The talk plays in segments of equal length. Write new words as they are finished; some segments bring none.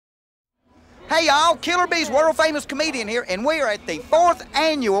Hey y'all, Killer Beaz, world famous comedian here, and we are at the 4th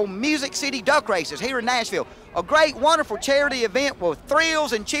annual Music City Duck Races here in Nashville. A great, wonderful charity event with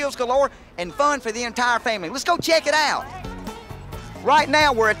thrills and chills galore and fun for the entire family. Let's go check it out. Right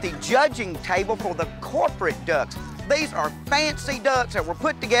now we're at the judging table for the corporate ducks. These are fancy ducks that were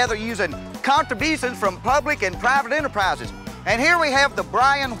put together using contributions from public and private enterprises. And here we have the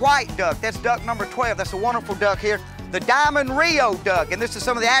Brian White duck. That's duck number 12. That's a wonderful duck here. The Diamond Rio duck, and this is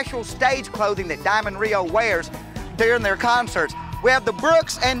some of the actual stage clothing that Diamond Rio wears during their concerts. We have the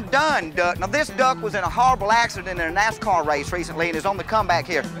Brooks and Dunn duck. Now this duck was in a horrible accident in a NASCAR race recently and is on the comeback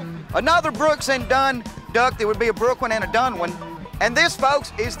here. Another Brooks and Dunn duck, there would be a Brook one and a Dunn one. And this,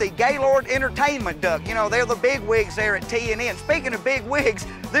 folks, is the Gaylord Entertainment duck. You know, they're the big wigs there at TNN. Speaking of big wigs,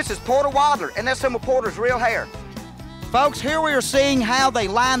 this is Porter Wadler, and that's some of Porter's real hair. Folks, here we are seeing how they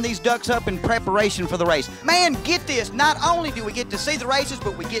line these ducks up in preparation for the race. Man, get this, not only do we get to see the races,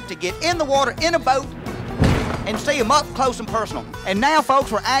 but we get to get in the water in a boat and see them up close and personal. And now,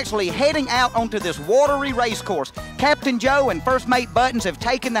 folks, we're actually heading out onto this watery race course. Captain Joe and First Mate Buttons have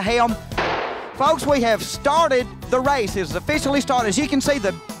taken the helm. Folks, we have started the race. It's officially started. As you can see,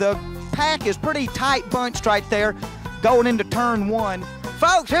 the pack is pretty tight bunched right there going into turn 1.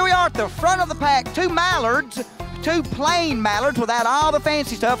 Folks, here we are at the front of the pack. Two plain mallards without all the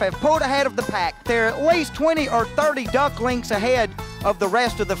fancy stuff have pulled ahead of the pack. They're at least 20 or 30 duck lengths ahead of the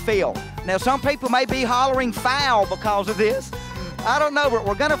rest of the field. Now, some people may be hollering foul because of this. I don't know, but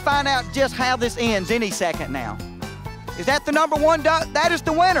we're going to find out just how this ends any second now. Is that the number 1 duck? That is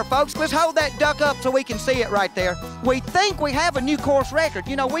the winner, folks. Let's hold that duck up so we can see it right there. We think we have a new course record.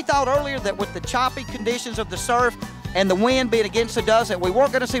 You know, we thought earlier that with the choppy conditions of the surf and the wind being against the ducks that we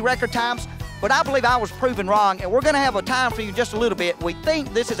weren't going to see record times. But I believe I was proven wrong, and we're going to have a time for you in just a little bit. We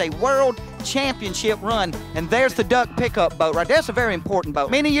think this is a world championship run, and there's the duck pickup boat right there. That's a very important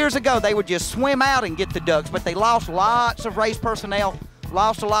boat. Many years ago, they would just swim out and get the ducks, but they lost lots of race personnel,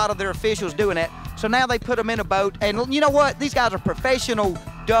 lost a lot of their officials doing that. So now they put them in a boat, and you know what? These guys are professional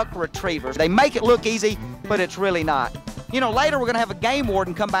duck retrievers. They make it look easy, but it's really not. You know, later we're going to have a game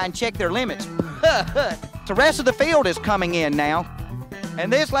warden come by and check their limits. The rest of the field is coming in now.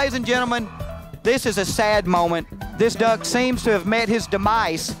 And this, ladies and gentlemen, this is a sad moment. This duck seems to have met his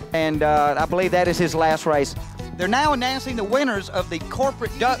demise, and I believe that is his last race. They're now announcing the winners of the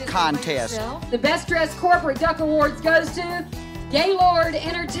corporate duck contest. The Best Dressed Corporate Duck Awards goes to Gaylord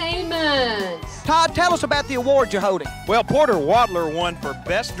Entertainment. Todd, tell us about the award you're holding. Well, Porter Wadler won for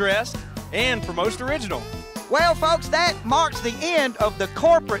Best Dressed and for Most Original. Well, folks, that marks the end of the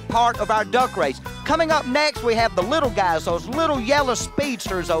corporate part of our duck race. Coming up next, we have the little guys, those little yellow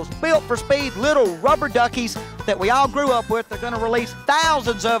speedsters, those built for speed little rubber duckies that we all grew up with. They're going to release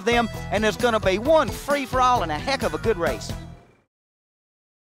thousands of them, and there's going to be one free-for-all and a heck of a good race.